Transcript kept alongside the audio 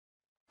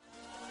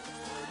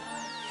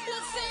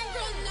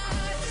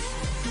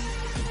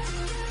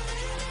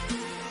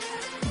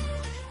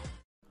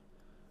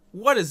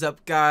What is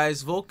up,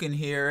 guys? VULKan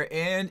here,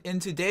 and in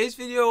today's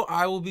video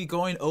I will be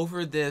going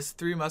over this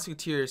Three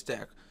Musketeers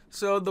deck.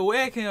 So the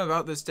way I came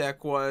about this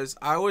deck was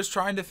I was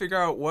trying to figure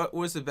out what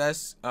was the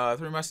best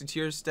Three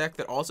Musketeers deck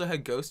that also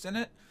had Ghost in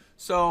it.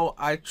 So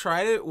I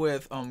tried it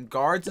with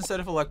guards instead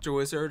of Electro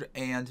Wizard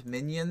and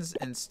minions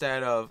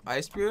instead of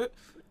Ice Spirit,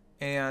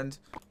 and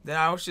then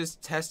I was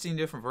just testing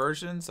different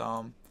versions.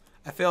 I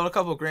failed a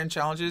couple of grand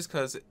challenges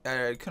because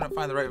I couldn't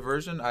find the right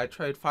version. I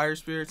tried Fire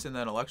Spirits and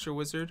then Electro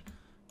Wizard.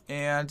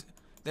 And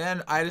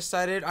then I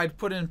decided I'd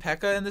put in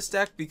Pekka in this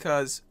deck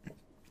because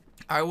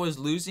I was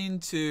losing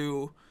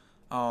to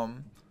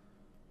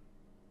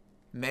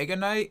Mega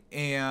Knight,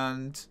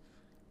 and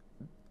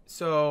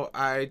so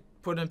I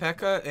put in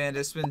Pekka, and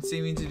it's been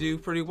seeming to do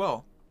pretty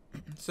well.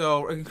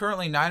 So I'm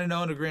currently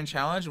 9-0 in a grand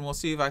challenge, and we'll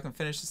see if I can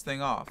finish this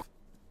thing off.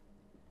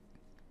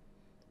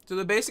 So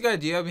the basic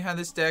idea behind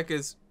this deck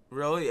is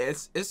really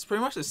it's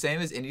pretty much the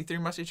same as any Three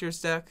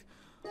Musketeers deck.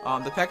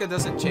 The Pekka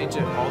doesn't change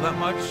it all that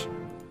much.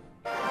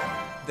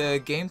 The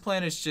game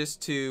plan is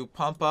just to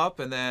pump up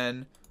and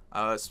then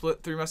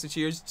split Three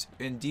Musketeers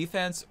in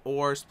defense,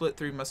 or split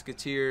Three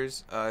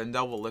Musketeers in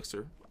double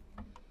elixir.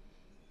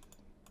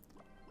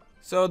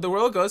 So the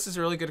Royale Ghost is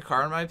a really good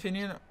card in my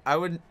opinion. I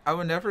would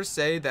never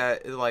say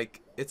that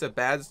it's a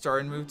bad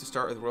starting move to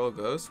start with Royale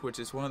Ghost, which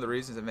is one of the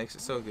reasons it makes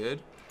it so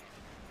good.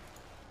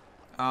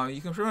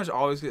 You can pretty much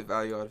always get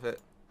value out of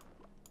it,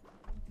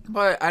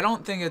 but I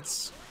don't think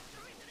it's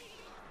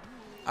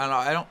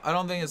I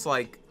don't think it's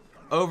like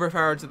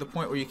overpowered to the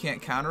point where you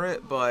can't counter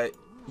it, but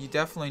you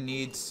definitely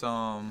need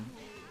some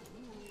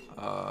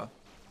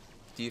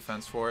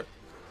defense for it.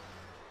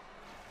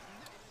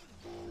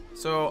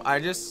 So I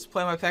just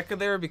play my Pekka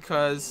there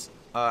because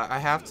I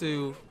have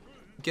to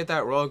get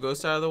that Royale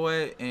Ghost out of the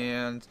way,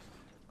 and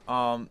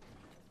my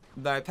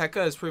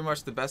Pekka is pretty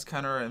much the best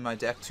counter in my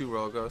deck to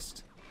Royale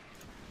Ghost.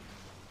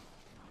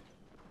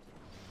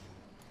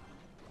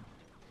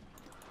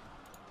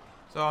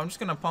 So I'm just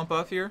gonna pump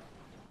up here.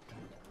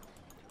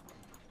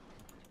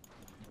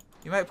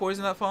 He might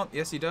poison that pump.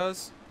 Yes, he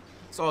does.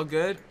 It's all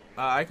good.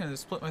 I can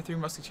split my Three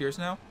Musketeers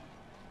now.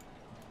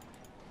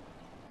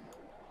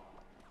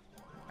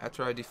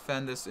 After I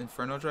defend this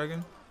Inferno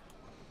Dragon.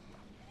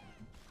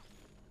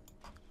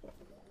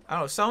 I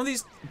don't know. Some of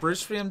these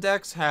Bridge Freedom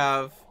decks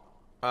have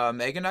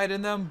Mega Knight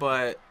in them,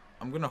 but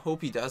I'm going to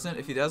hope he doesn't.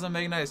 If he doesn't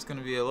Mega Knight, it's going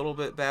to be a little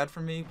bit bad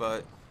for me,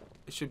 but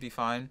it should be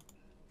fine.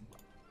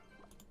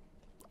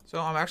 So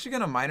I'm actually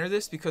going to minor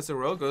this because the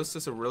Royale Ghost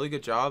does a really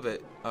good job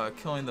at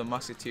killing the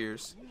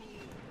Musketeers.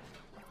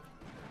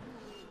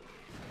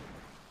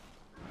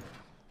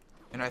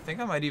 And I think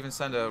I might even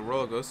send a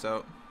Royale Ghost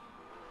out.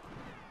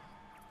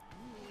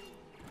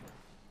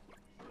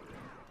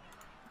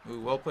 Ooh,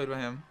 well played by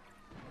him.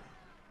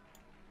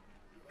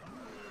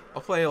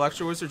 I'll play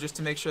Electro Wizard just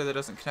to make sure that it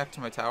doesn't connect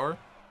to my tower.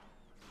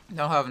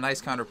 And I'll have a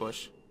nice counter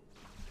push.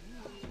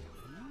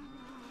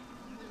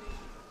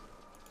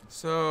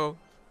 So,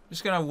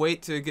 just gonna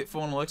wait to get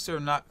full on elixir.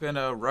 I'm not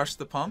gonna rush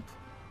the pump.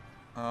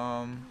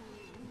 Yeah,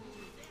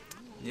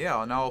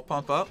 now I'll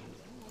pump up.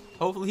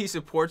 Hopefully he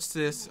supports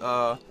this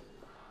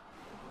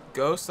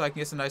Ghost so I can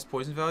get some nice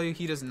poison value.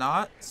 He does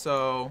not,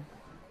 so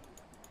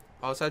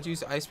I'll just have to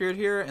use Ice Spirit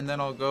here, and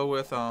then I'll go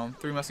with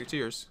Three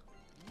Musketeers.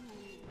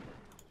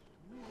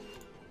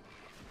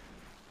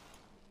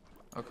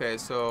 Okay,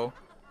 so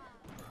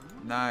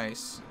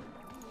nice.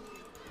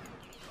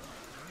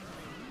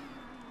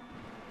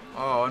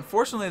 Oh,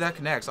 unfortunately that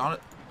connects. I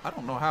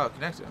don't know how it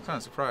connected. I'm kind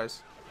of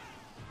surprised.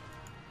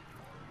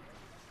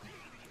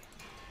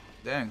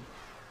 Dang.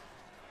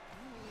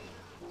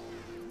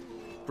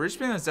 Bridge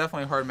Freedom is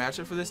definitely a hard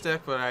matchup for this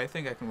deck, but I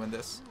think I can win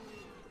this.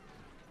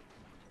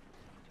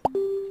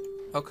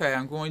 Okay,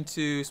 I'm going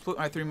to split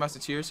my Three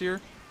Musketeers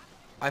here.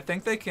 I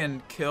think they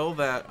can kill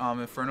that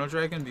Inferno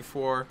Dragon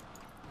before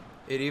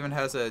it even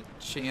has a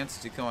chance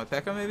to kill my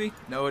Pekka, maybe?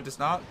 No, it does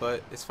not,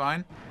 but it's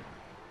fine.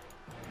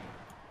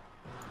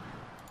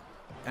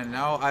 And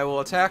now I will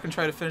attack and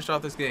try to finish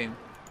off this game.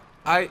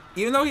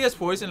 Even though he has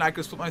poison, I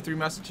could split my Three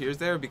Musketeers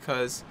there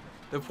because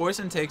the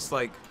poison takes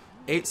like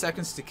 8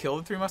 seconds to kill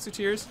the Three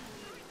Musketeers.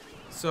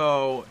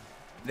 So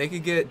they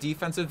could get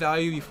defensive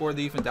value before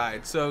they even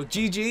died. So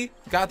GG,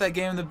 got that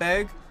game in the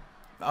bag.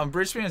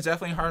 Bridge Freedom is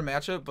definitely a hard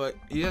matchup, but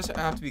you just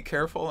have to be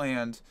careful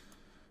and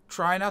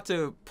try not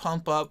to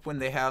pump up when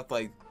they have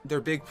like their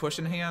big push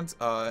in hands.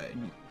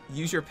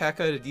 Use your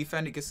Pekka to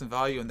defend it, get some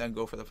value, and then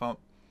go for the pump.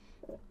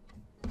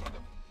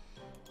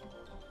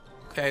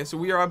 Okay, so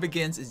we are up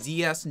against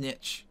ZS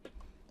Niche.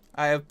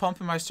 I have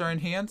pump in my starting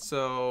hand,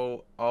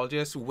 so I'll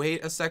just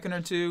wait a second or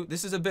two.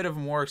 This is a bit of a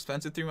more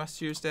expensive Three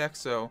Musketeers deck,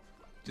 so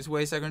just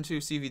wait a second or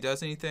two, see if he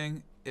does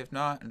anything. If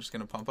not, I'm just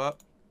going to pump up.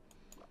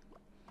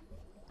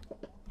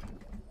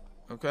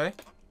 Okay.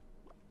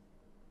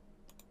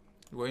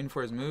 Waiting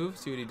for his move,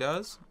 see what he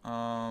does.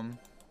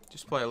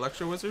 Just play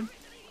Electro Wizard.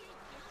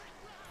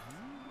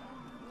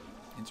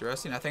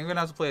 Interesting. I think I'm going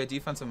to have to play a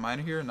defensive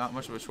miner here, not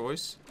much of a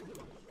choice.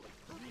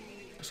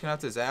 Just going to have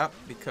to zap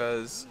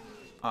because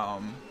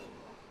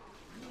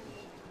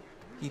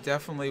He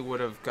definitely would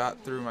have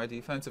got through my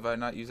defense if I had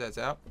not used that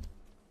zap.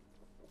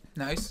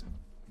 Nice.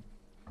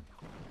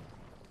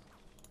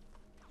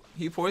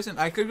 He poisoned.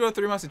 I could go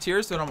 3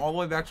 Musketeers, so I'm all the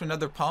way back to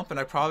another pump, and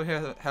I probably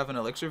have an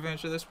elixir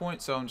advantage at this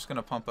point, so I'm just going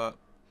to pump up.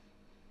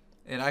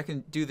 And I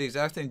can do the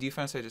exact same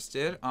defense I just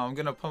did. I'm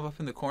going to pump up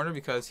in the corner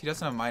because he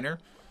doesn't have miner,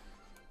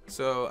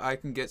 so I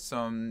can get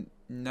some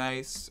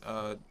nice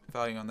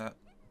value on that.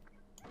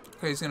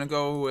 Okay, he's going to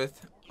go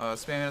with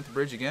spamming at the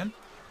bridge again.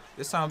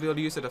 This time I'll be able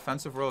to use a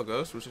defensive Royale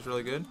Ghost, which is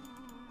really good.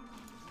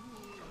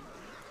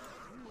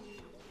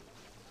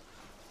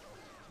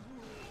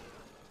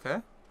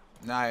 Okay,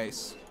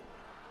 nice.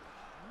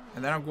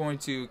 And then I'm going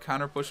to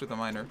counter push with a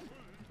miner.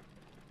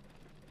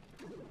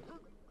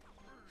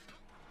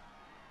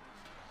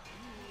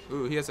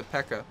 Ooh, he has a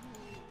Pekka.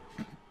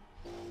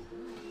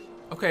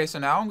 Okay, so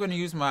now I'm going to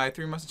use my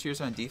 3 Musketeers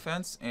on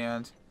defense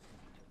and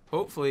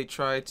hopefully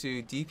try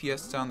to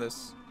DPS down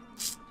this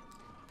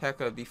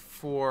Pekka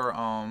before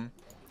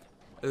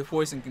the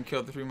poison can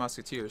kill the 3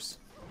 Musketeers.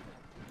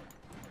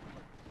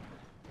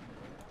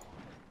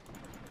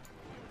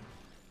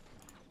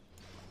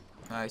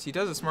 Nice. He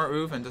does a smart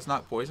move and does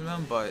not poison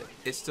them, but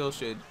it still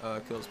should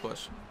kill his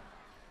push.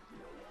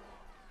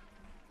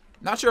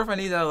 Not sure if I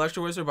need that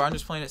Electro Wizard, but I'm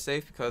just playing it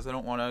safe because I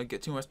don't want to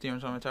get too much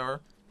damage on my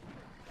tower.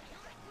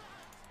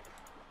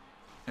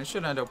 And it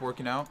should end up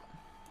working out.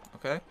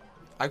 Okay.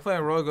 I play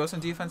a Royale Ghost in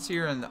defense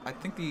here, and I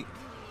think the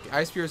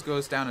Ice Spears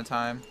goes down in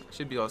time. I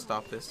should be able to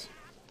stop this.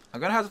 I'm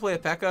going to have to play a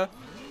Pekka.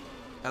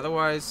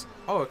 Otherwise...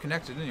 Oh, it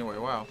connected anyway.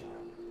 Wow.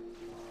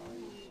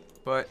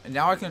 But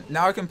now I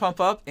can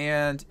pump up,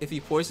 and if he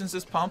poisons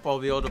this pump, I'll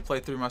be able to play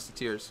 3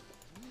 Musketeers.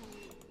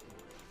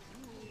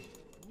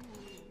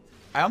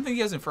 I don't think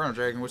he has Inferno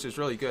Dragon, which is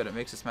really good. It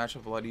makes this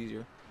matchup a lot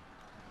easier.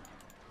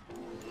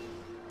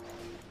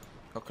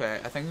 Okay,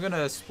 I think I'm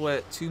gonna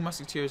split 2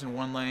 Musketeers in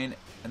one lane,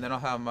 and then I'll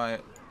have my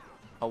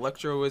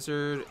Electro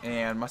Wizard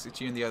and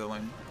Musketeer in the other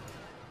lane.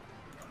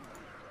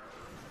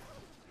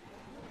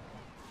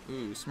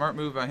 Ooh, smart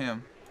move by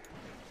him.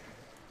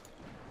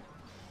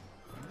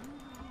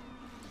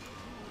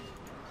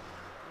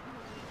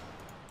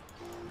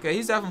 Okay,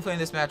 he's definitely playing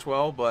this match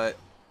well, but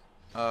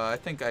I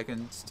think I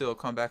can still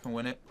come back and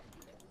win it.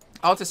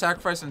 I'll have to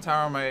sacrifice some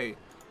tower on my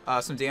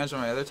some damage on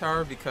my other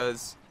tower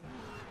because,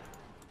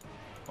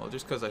 well,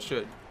 just because I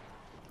should.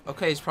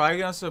 Okay, he's probably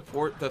gonna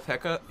support the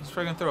Pekka. He's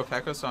probably gonna throw a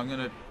Pekka, so I'm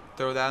gonna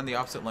throw that in the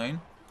opposite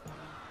lane.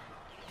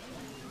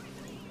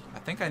 I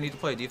think I need to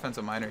play a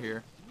defensive miner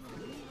here.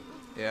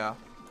 Yeah.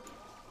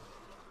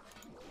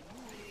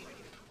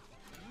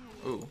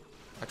 Ooh,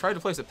 I tried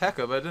to place a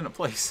Pekka, but it didn't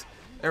place.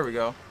 There we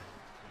go.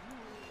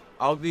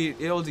 I'll be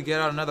able to get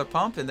out another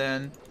pump, and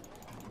then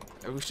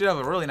we should have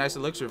a really nice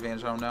elixir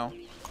advantage on him now.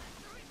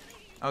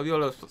 I'll be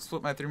able to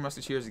split my 3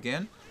 Musketeers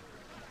again.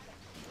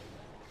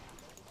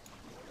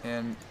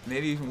 And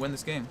maybe even win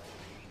this game.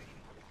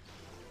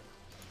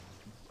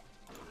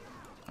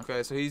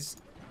 Okay, so he's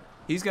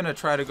going to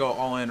try to go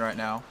all in right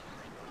now.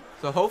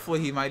 So hopefully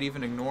he might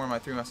even ignore my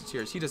 3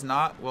 Musketeers. He does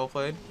not. Well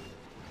played.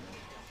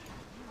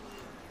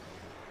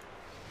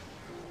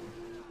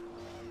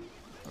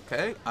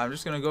 Okay, I'm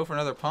just going to go for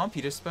another pump.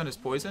 He just spent his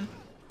poison.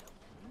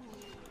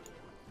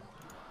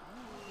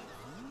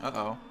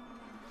 Uh-oh.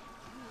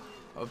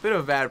 A bit of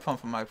a bad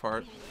pump on my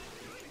part.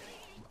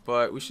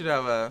 But we should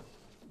have a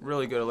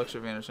really good elixir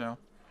advantage now.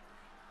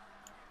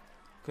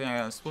 Okay, I'm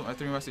going to split my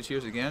 3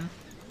 Musketeers again.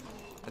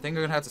 I think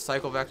I'm going to have to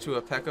cycle back to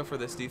a Pekka for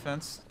this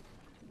defense.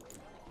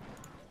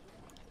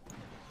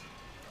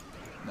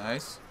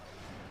 Nice.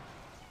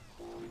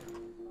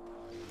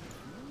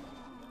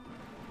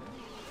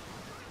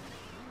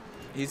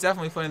 He's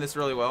definitely playing this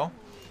really well.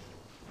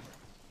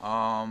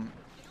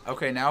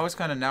 Okay, now it's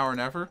kind of now or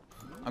never.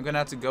 I'm going to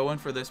have to go in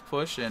for this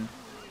push and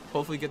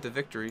hopefully get the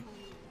victory.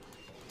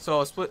 So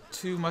I'll split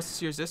 2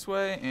 Musketeers this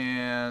way,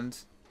 and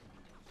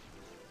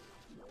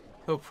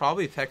he'll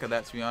probably Pekka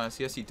that, to be honest.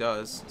 Yes, he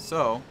does.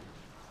 So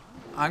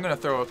I'm going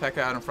to throw a Pekka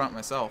out in front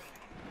myself.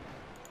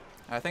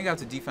 I think I have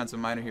to defensive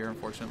miner here,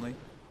 unfortunately.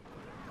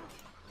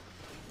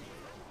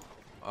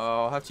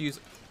 I'll have to use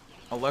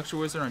Electro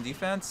Wizard on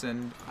defense,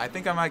 and I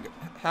think I might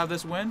have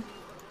this win.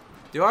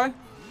 Do I?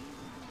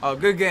 Oh,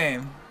 good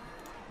game.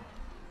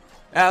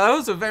 Yeah, that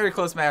was a very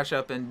close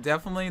matchup, and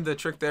definitely the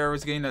trick there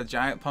was getting a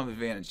giant pump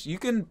advantage. You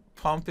can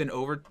pump in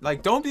over,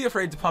 like, don't be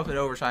afraid to pump in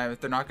overtime if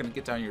they're not going to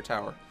get down your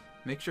tower.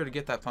 Make sure to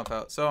get that pump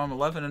out. So I'm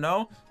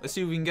 11-0. Let's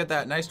see if we can get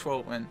that nice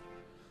 12 win.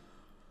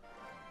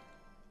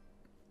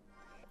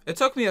 It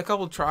took me a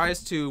couple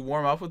tries to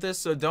warm up with this,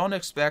 so don't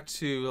expect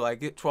to like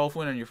get 12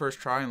 win on your first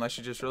try unless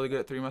you're just really good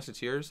at 3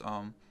 Musketeers.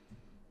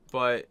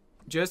 But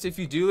just if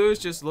you do lose,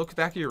 just look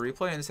back at your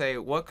replay and say,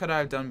 what could I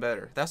have done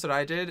better? That's what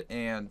I did,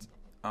 and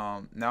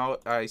now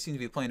I seem to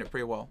be playing it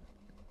pretty well.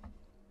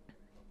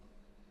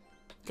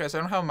 Okay, so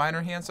I don't have a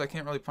miner hand, so I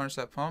can't really punish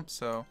that pump,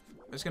 so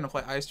I'm just going to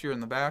play Ice Spear in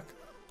the back.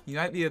 He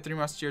might be a 3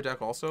 Musketeer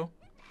deck also.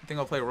 I think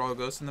I'll play Royale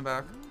Ghost in the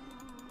back.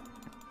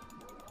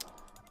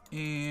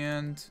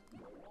 And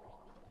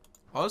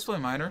I'll just play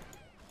miner.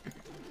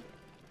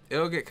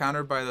 It'll get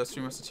countered by those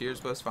 3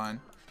 Musketeers, but it's fine.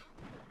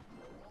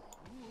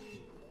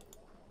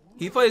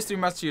 He plays 3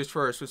 Musketeers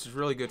first, which is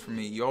really good for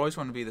me. You always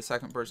want to be the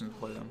second person to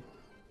play them.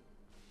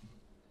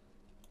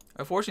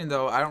 Unfortunately,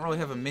 though, I don't really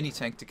have a mini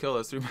tank to kill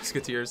those 3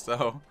 Musketeers,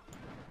 so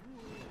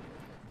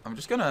I'm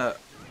just gonna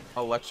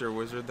Electro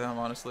Wizard them,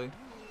 honestly.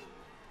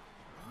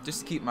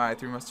 Just to keep my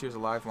 3 Musketeers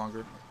alive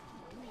longer.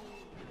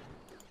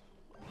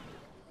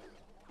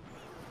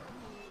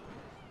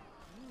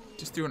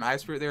 Just threw an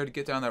Ice Spirit there to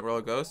get down that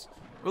Royale Ghost.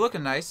 We're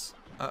looking nice.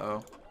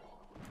 Uh-oh.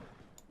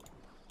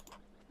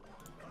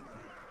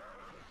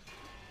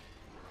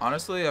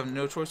 Honestly, I have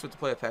no choice but to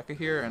play a Pekka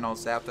here, and I'll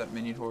zap that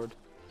minion horde.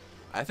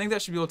 I think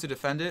that should be able to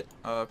defend it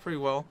pretty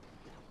well.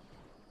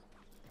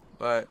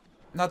 But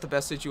not the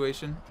best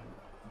situation.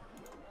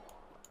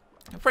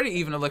 A pretty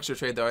even Elixir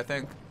trade, though, I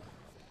think.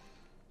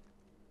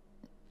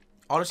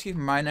 I'll just keep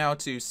in mind now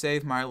to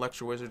save my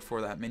Electro Wizard for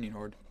that minion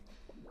horde.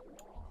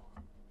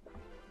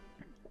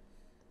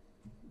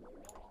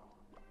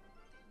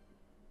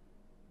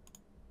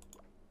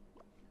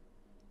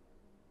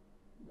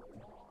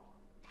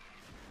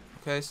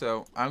 Okay,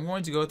 so I'm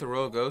going to go with the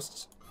Royale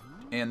Ghost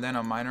and then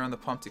a Miner on the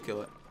pump to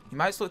kill it. He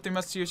might split 3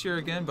 Musketeers here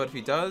again, but if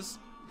he does...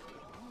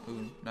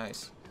 Ooh,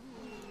 nice.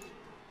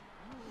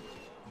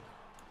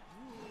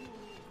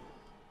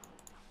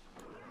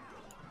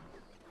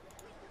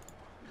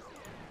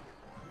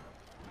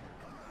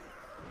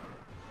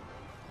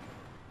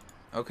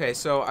 Okay,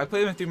 so I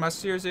played him in 3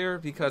 Musketeers here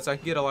because I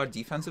could get a lot of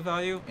defensive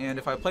value, and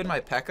if I played my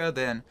Pekka,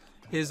 then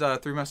his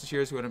 3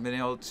 Musketeers would have been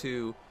able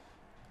to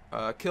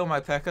kill my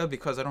Pekka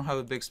because I don't have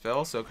a big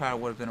spell, so it kind of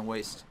would have been a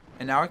waste.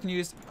 And now I can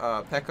use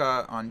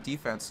Pekka on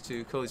defense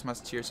to kill these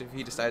Musketeers if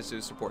he decides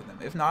to support them.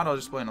 If not, I'll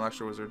just play an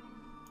Electro Wizard.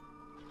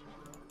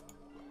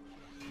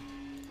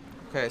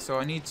 Okay, so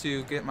I need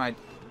to get my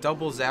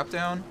double zap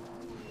down.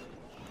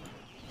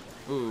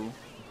 Ooh.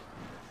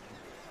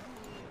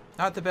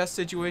 Not the best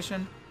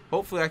situation.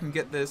 Hopefully I can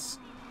get this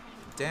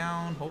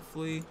down,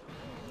 hopefully.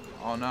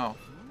 Oh no.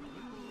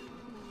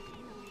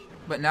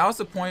 But now it's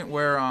the point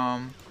where, I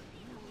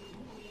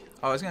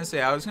was going to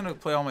say, I was going to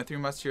play all my 3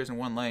 Musketeers in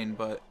one lane,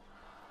 but...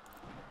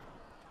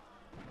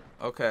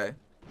 Okay.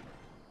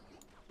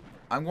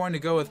 I'm going to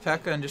go with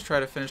Pekka and just try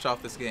to finish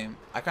off this game.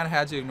 I kind of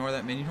had to ignore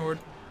that minion horde.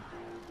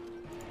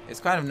 It's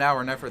kind of now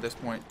or never at this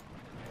point.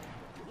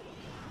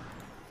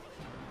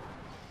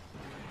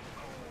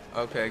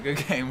 Okay,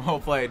 good game. Well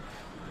played.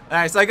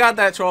 Alright, so I got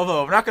that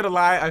 12-0. I'm not going to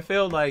lie, I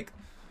failed like...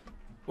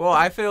 Well,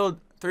 I failed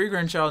 3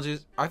 grand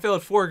challenges. I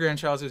failed 4 grand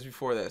challenges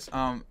before this.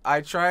 I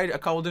tried a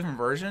couple different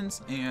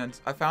versions, and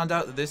I found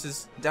out that this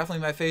is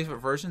definitely my favorite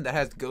version that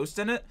has Ghost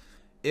in it.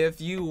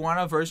 If you want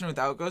a version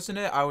without Ghost in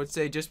it, I would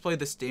say just play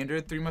the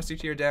standard 3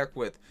 Musketeer deck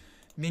with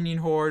Minion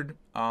Horde,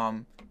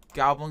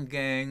 Goblin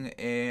Gang,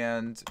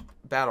 and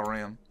Battle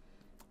Ram,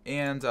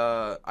 and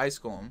Ice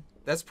Golem.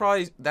 That's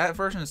probably, that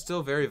version is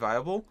still very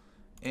viable,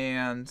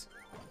 and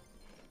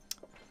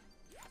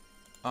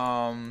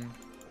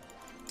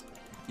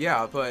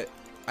yeah, but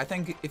I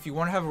think if you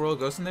want to have a Royale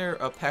Ghost in there,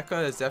 a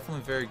Pekka is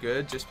definitely very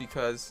good, just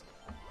because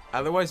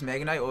otherwise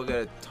Mega Knight will get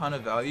a ton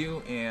of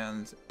value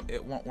and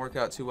it won't work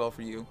out too well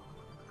for you.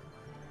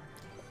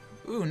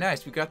 Ooh,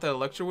 nice. We got that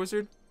Electro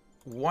Wizard.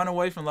 1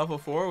 away from level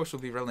 4, which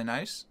will be really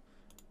nice.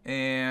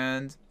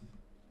 And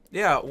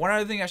yeah, one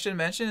other thing I should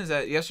mention is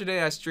that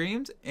yesterday I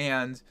streamed,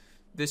 and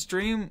the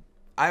stream,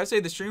 I would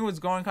say the stream was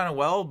going kind of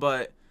well,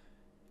 but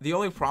the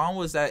only problem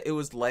was that it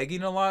was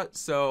lagging a lot,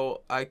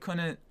 so I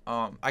couldn't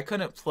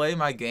play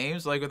my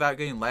games like without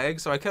getting lag,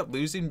 so I kept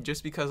losing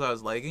just because I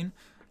was lagging,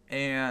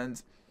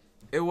 and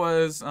it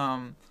was I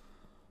don't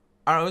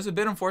know, it was a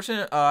bit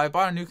unfortunate. I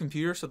bought a new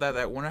computer so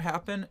that wouldn't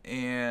happen,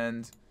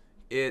 and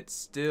it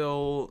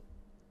still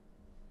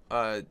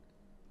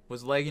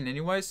was lagging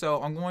anyway.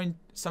 So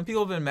some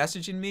people have been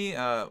messaging me,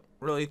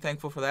 really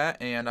thankful for that,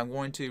 and I'm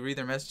going to read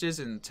their messages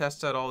and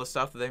test out all the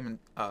stuff that they've been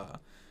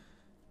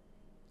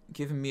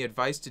giving me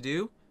advice to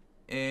do.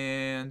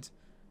 And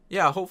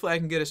yeah, hopefully I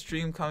can get a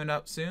stream coming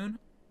up soon.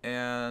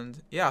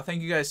 And yeah,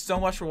 thank you guys so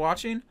much for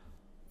watching.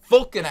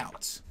 VULKan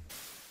out!